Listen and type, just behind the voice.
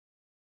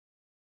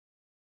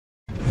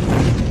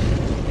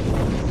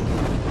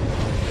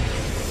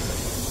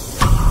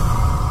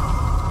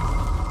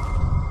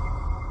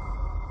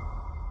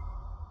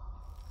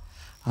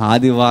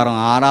ఆదివారం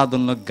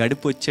ఆరాధనలో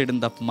గడిపి వచ్చేయడం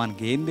తప్ప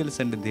మనకేం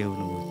తెలుసండి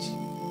దేవుని గురించి?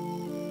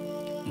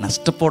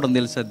 నష్టపోవడం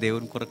తెలుసా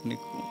దేవుని కొరకు?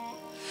 నీకు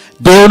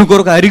దేవుని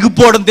కొరకు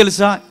అరిగిపోవడం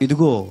తెలుసా?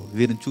 ఇదిగో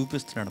వీరిని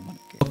చూపిస్తున్నాడు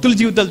మనకి. భక్తుల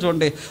జీవితాలు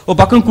చూడండి, ఓ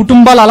పక్కన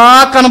కుటుంబాలు అలా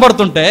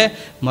కనబడుతుంటే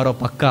మరో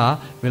పక్క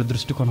వీళ్ళ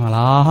దృష్టికోణం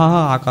అలా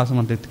ఆకాశం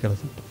అంతా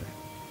ఎత్తుకెళ్తుంటుంది.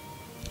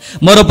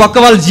 మరో పక్క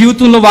వాళ్ళ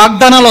జీవితంలో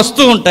వాగ్దానాలు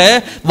వస్తూ ఉంటే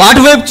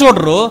వాటి వైపు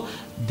చూడరు,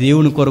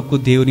 దేవుని కొరకు,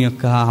 దేవుని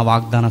యొక్క ఆ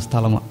వాగ్దాన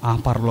స్థలం, ఆ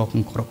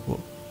పరలోకం కొరకు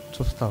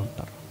చూస్తూ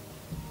ఉంటారు.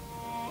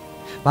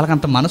 వాళ్ళకి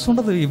అంత మనసు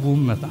ఉండదు ఈ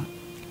భూమి మీద.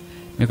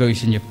 మీకు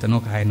విషయం చెప్తాను.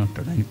 ఒక ఆయన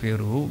ఉంటాడు, ఆయన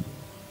పేరు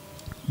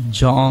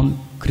జాన్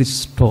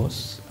క్రిస్టోస్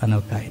అనే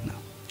ఒక ఆయన.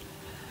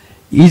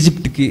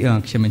 ఈజిప్ట్కి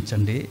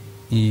క్షమించండి,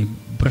 ఈ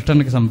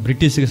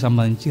బ్రిటిష్కి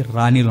సంబంధించి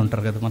రాణీలు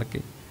ఉంటారు కదా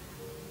మనకి,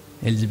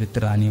 ఎలిజబెత్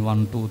రాణి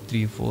 1, 2,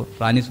 3, 4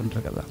 రాణీస్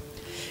ఉంటారు కదా.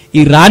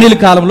 ఈ రాణీల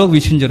కాలంలో ఒక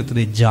విషయం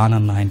జరుగుతుంది. జాన్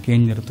అన్న ఆయనకి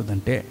ఏం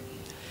జరుగుతుందంటే,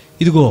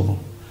 ఇదిగో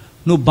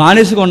నువ్వు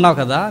బానిసగా ఉన్నావు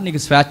కదా,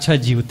 నీకు స్వేచ్ఛా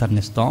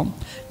జీవితాన్ని ఇస్తాం,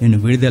 నేను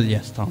విడుదల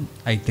చేస్తాం,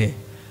 అయితే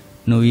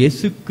నువ్వు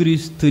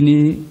యేసుక్రీస్తుని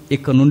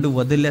ఇక్కడ నుండి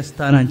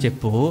వదిలేస్తానని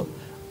చెప్పు,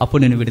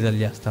 అప్పుడు నేను విడుదల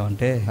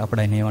చేస్తామంటే అప్పుడు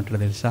ఆయన ఏమంటాడు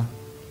తెలుసా?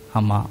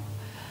 అమ్మా,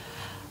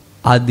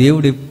 ఆ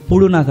దేవుడు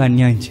ఎప్పుడు నాకు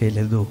అన్యాయం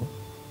చేయలేదు,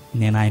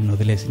 నేను ఆయన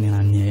వదిలేసి నేను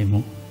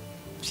అన్యాయము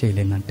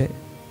చేయలేనంటే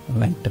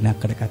వెంటనే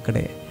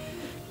అక్కడికక్కడే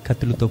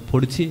కత్తులతో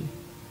పొడిచి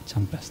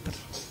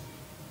చంపేస్తారు.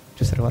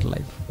 చూసారు వారి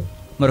లైఫ్.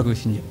 మరొక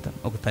విషయం చెప్తాను.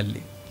 ఒక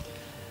తల్లి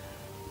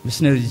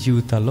మిషనరీ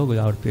జీవితాల్లో,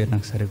 ఆవిడ పేరు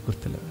నాకు సరిగ్గా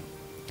గుర్తులేదు,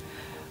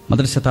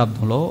 మొదటి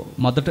శతాబ్దంలో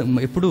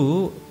ఎప్పుడు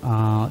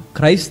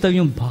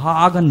క్రైస్తవ్యం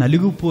బాగా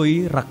నలిగిపోయి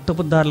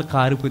రక్తపు దారులు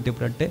కారిపోతే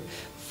ఎప్పుడంటే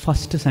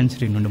ఫస్ట్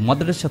సెంచరీ నుండి,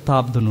 మొదటి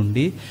శతాబ్దం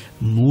నుండి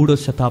 3వ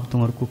శతాబ్దం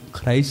వరకు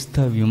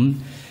క్రైస్తవ్యం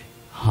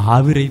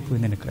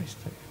ఆవిరైపోయిందని.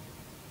 క్రైస్తవ్యం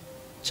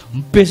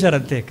చంపేశారు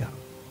అంతేక.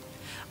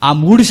 ఆ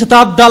 3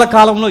 శతాబ్దాల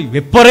కాలంలో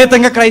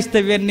విపరీతంగా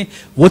క్రైస్తవ్యాన్ని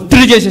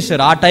ఒత్తిడి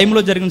చేసేసారు. ఆ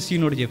టైంలో జరిగిన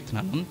సీనోడు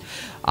చెప్తున్నాను.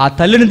 ఆ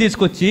తల్లిని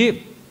తీసుకొచ్చి,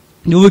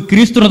 నువ్వు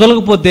క్రీస్తుని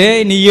వదలకపోతే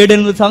నీ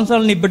 7-8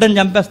 సంవత్సరాలు నీ బిడ్డను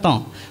చంపేస్తాం,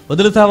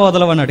 వదులుతావా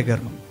వదలవని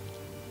అడిగారు.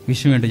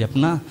 విషయం ఏంటో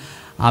చెప్పనా?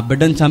 ఆ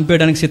బిడ్డను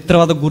చంపేయడానికి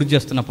చిత్రవదకు గురి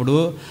చేస్తున్నప్పుడు,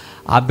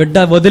 ఆ బిడ్డ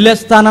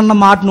వదిలేస్తానన్న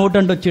మాట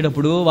నోటంటే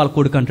వచ్చేటప్పుడు వాళ్ళ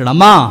కొడుకు అంటాడు,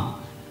 అమ్మా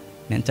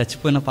నేను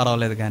చచ్చిపోయినా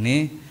పర్వాలేదు కానీ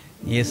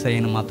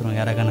యేసయ్యను మాత్రం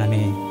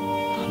ఎరగనని.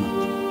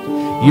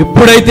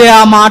 ఎప్పుడైతే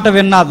ఆ మాట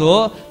విన్నాదో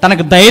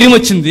తనకు ధైర్యం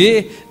వచ్చింది,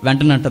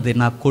 వెంటనే అంటది,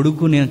 నా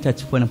కొడుకు నేను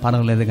చచ్చిపోయినా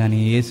పర్వాలేదు కానీ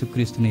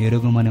యేసుక్రీస్తుని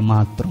ఎరుగుమని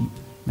మాత్రం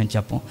మేము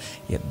చెప్పం.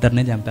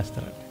 ఇద్దరినే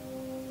చంపేస్తారండి.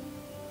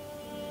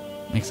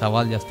 మీకు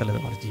సవాల్ చేస్తలేదు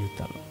వారి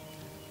జీవితాలు.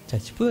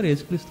 చచ్చిపోయారు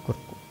యేసుక్రీస్తు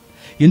కొరకు.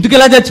 ఎందుకు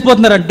ఇలా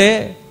చచ్చిపోతున్నారంటే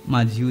మా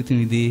జీవితం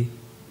ఇది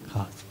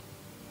కాదు,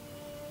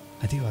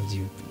 అది వాళ్ళ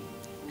జీవితం.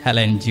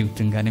 హెలైన్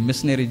జీవితం కానీ,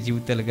 మిషనరీ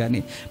జీవితాలు కానీ,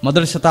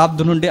 మొదటి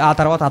శతాబ్దం నుండి ఆ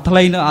తర్వాత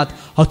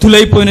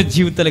హతులైపోయిన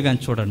జీవితాలు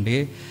కానీ చూడండి,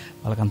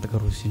 వాళ్ళకి అంతగా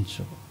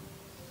రుచించు.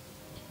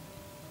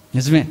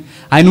 నిజమే,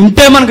 ఆయన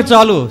ఉంటే మనకు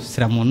చాలు.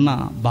 శ్రమ ఉన్నా,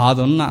 బాధ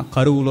ఉన్నా,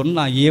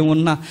 కరువులున్నా,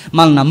 ఏమున్నా,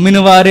 మనం నమ్మిన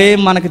వారే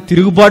మనకి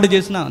తిరుగుబాటు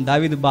చేసిన,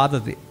 దావీదు బాధ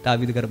అది,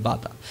 దావీదు గారి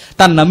బాధ.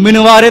 తను నమ్మిన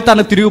వారే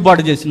తను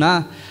తిరుగుబాటు చేసిన,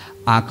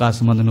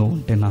 ఆకాశమందు నువ్వు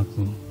ఉంటే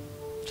నాకు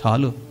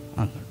చాలు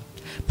అన్నాడు.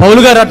 పౌలు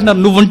గారు అంటున్నారు,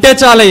 నువ్వు ఉంటే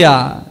చాలయ్యా,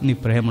 నీ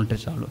ప్రేమ ఉంటే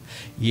చాలు.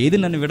 ఏది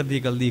నన్ను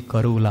విడదీయగలదు? ఈ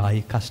కరువులా,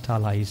 ఈ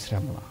కష్టాలా, ఈ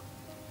శ్రమలా?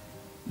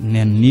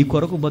 నేను నీ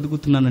కొరకు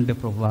బతుకుతున్నానంటే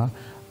ప్రభువా,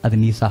 అది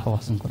నీ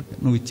సహవాసం కొరకు,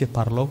 నువ్వు ఇచ్చే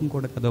పరలోకం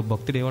కూడా కదా.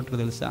 భక్తుడు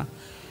ఏమంటారు తెలుసా?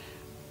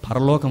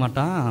 పరలోకం అట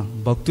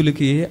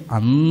భక్తులకి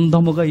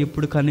అందముగా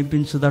ఎప్పుడు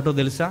కనిపించదటో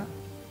తెలుసా?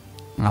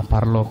 ఆ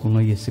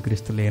పరలోకంలో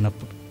యేసుక్రీస్తు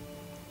లేనప్పుడు.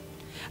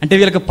 అంటే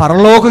వీళ్ళకి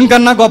పరలోకం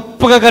కన్నా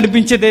గొప్పగా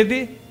కనిపించేది ఏది?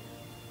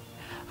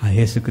 ఆ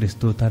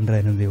యేసుక్రీస్తు తండ్రి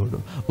అయిన దేవుడు.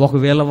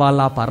 ఒకవేళ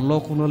వాళ్ళు ఆ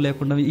పరలోకంలో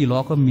లేకుండా ఈ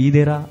లోకం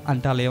మీదేరా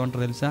అంటే వాళ్ళు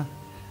ఏమంటారు తెలుసా?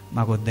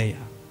 మాకు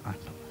వద్దయ్యా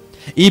అంటారు.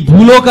 ఈ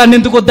భూలోకాన్ని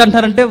ఎందుకు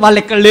వద్దంటారంటే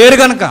వాళ్ళు ఇక్కడ లేరు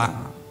కనుక.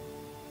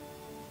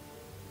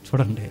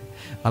 చూడండి,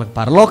 వాళ్ళకి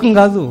పరలోకం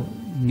కాదు,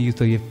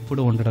 నీతో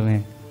ఎప్పుడు ఉండడమే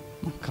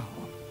మనకు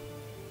కావాలి.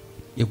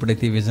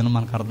 ఎప్పుడైతే ఈ విజన్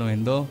మనకు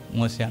అర్థమైందో,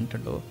 మోసే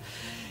అంటాడు,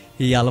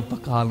 ఈ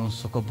అల్పకాలం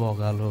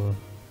సుఖభోగాలు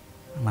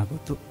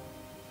నాకొద్దు.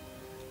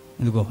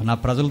 ఇదిగో నా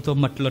ప్రజలతో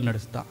మట్టిలో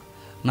నడుస్తా,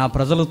 నా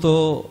ప్రజలతో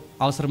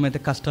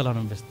అవసరమైతే కష్టాలు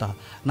అనిపిస్తా,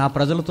 నా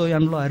ప్రజలతో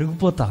ఎండలో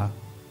అరిగిపోతా,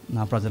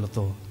 నా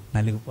ప్రజలతో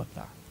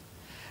నలిగిపోతా.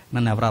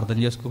 నన్ను ఎవరు అర్థం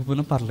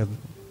చేసుకోకపోయినా పర్లేదు,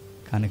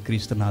 కానీ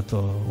క్రీస్తు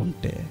నాతో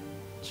ఉంటే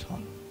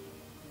చాలు.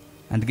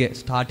 అందుకే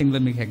స్టార్టింగ్లో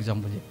మీకు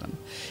ఎగ్జాంపుల్ చెప్పాను.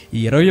 ఈ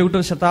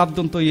 21వ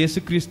శతాబ్దంతో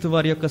యేసుక్రీస్తు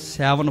వారి యొక్క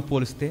సేవను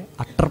పోలిస్తే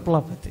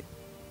అట్రప్లాపతి.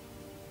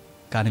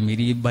 కానీ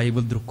మీరు ఈ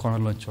బైబిల్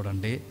దృక్కోణంలో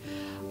చూడండి,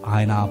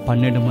 ఆయన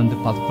 12 మంది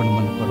 11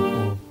 మంది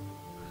కొరకు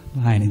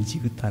ఆయన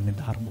జీవితాన్ని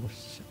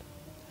దారబోసాడు.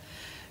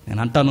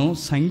 నేను అంటాను,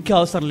 సంఖ్య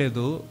అవసరం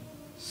లేదు,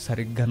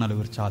 సరిగ్గా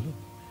 4 చాలు.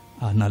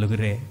 ఆ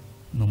 4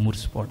 నువ్వు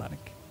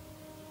మురిసిపోవడానికి.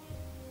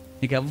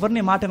 నీకు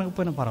ఎవరిని మాట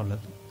వినకపోయినా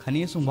పర్వాలేదు,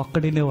 కనీసం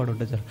ఒక్కడినేవాడు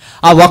ఉంటే చాలు.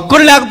 ఆ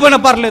ఒక్కడు లేకపోయినా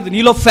పర్లేదు,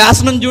 నీలో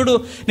ఫ్యాషన్ చూడు,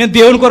 నేను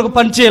దేవుని కొరకు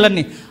పని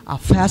చేయాలని, ఆ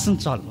ఫ్యాషన్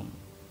చాలు.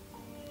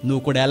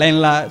 నువ్వు కూడా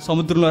ఎలైన్లా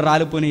సముద్రంలో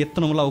రాలిపోయిన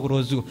ఇత్తనంలా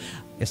ఒకరోజు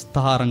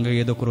విస్తారంగా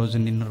ఏదో ఒక రోజు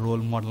నిన్ను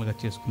రోల్ మోడల్గా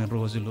చేసుకునే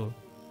రోజులు.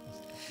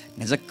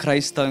 నిజ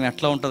క్రైస్తవం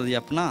ఎట్లా ఉంటుంది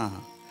చెప్పనా?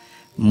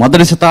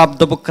 మొదటి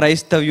శతాబ్దపు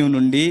క్రైస్తవ్యం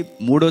నుండి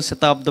 3వ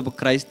శతాబ్దపు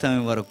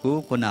క్రైస్తవ్యం వరకు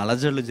కొన్ని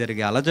అలజడులు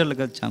జరిగాయి.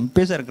 అలజడులుగా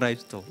చంపేశారు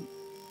క్రైస్తవులు.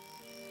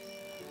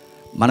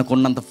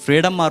 మనకున్నంత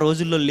ఫ్రీడమ్ ఆ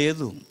రోజుల్లో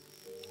లేదు,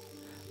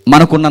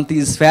 మనకున్నంత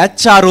ఈ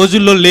స్వేచ్ఛ ఆ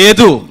రోజుల్లో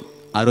లేదు.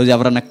 ఆ రోజు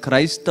ఎవరన్నా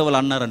క్రైస్తవులు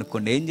అన్నారు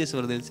అనుకోండి, ఏం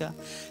చేసేవారు తెలుసా?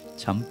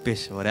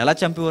 చంపేసేవారు. ఎలా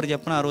చంపేవారు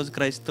చెప్పిన ఆ రోజు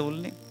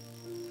క్రైస్తవుల్ని?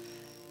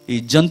 ఈ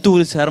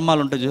జంతువుల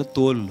చర్మాలు ఉంటాయి చూడ,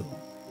 తోళ్ళు,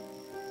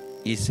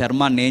 ఈ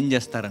చర్మాన్ని ఏం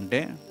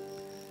చేస్తారంటే,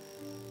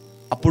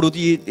 అప్పుడు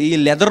ఈ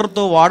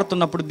లెదర్తో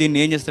వాడుతున్నప్పుడు దీన్ని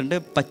ఏం చేస్తారంటే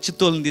పచ్చి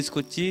తోలుని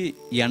తీసుకొచ్చి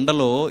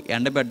ఎండలో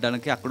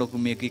ఎండబెట్టడానికి అక్కడ ఒక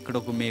మేకు, ఇక్కడ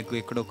ఒక మేకు,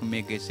 ఇక్కడ ఒక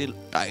మేకు వేసి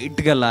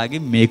టైట్గా లాగి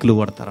మేకులు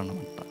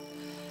కొడతారన్నమాట.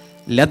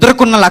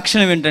 లెదర్కున్న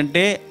లక్షణం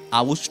ఏంటంటే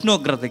ఆ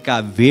ఉష్ణోగ్రతకి, ఆ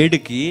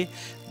వేడికి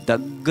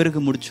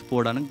దగ్గరకు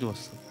ముడిచిపోవడానికి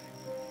చూస్తుంది.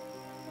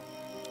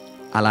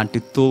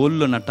 అలాంటి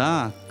తోళ్ళునట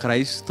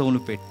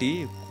క్రైస్తవులు పెట్టి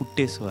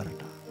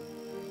కుట్టేసేవారట.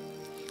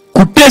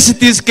 కుట్టేసి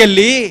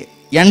తీసుకెళ్ళి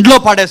ఎండలో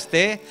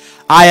పడేస్తే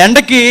ఆ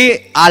ఎండకి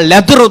ఆ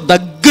లెదరు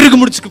దగ్గరకు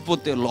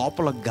ముడుచుకుపోతే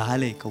లోపల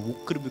గాలి ఇక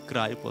ఉక్కిరి బిక్కిరి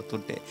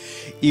ఆగిపోతుంటే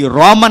ఈ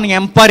రోమన్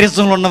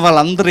ఎంపైరిజంలో ఉన్న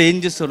వాళ్ళందరూ ఏం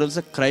చేస్తారు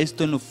తెలుసా?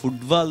 క్రైస్తవుని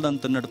ఫుట్బాల్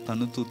దంతున్నాడు,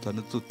 తనుతూ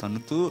తనుతూ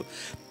తనుతూ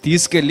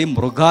తీసుకెళ్ళి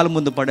మృగాల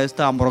ముందు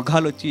పడేస్తే ఆ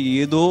మృగాలు వచ్చి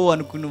ఏదో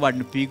అనుకుని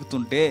వాటిని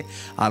పీకుతుంటే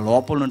ఆ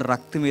లోపల నుండి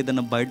రక్తం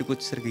ఏదైనా బయటకు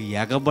వచ్చేసరికి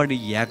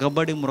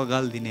ఎగబడి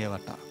మృగాలు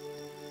తినేవట.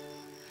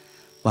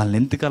 వాళ్ళని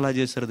ఎందుకు అలా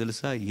చేశారో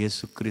తెలుసా?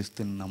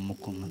 యేసుక్రీస్తుని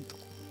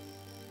నమ్ముకున్నందుకు.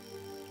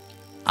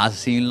 ఆ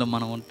సీన్లో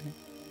మనం ఉంటే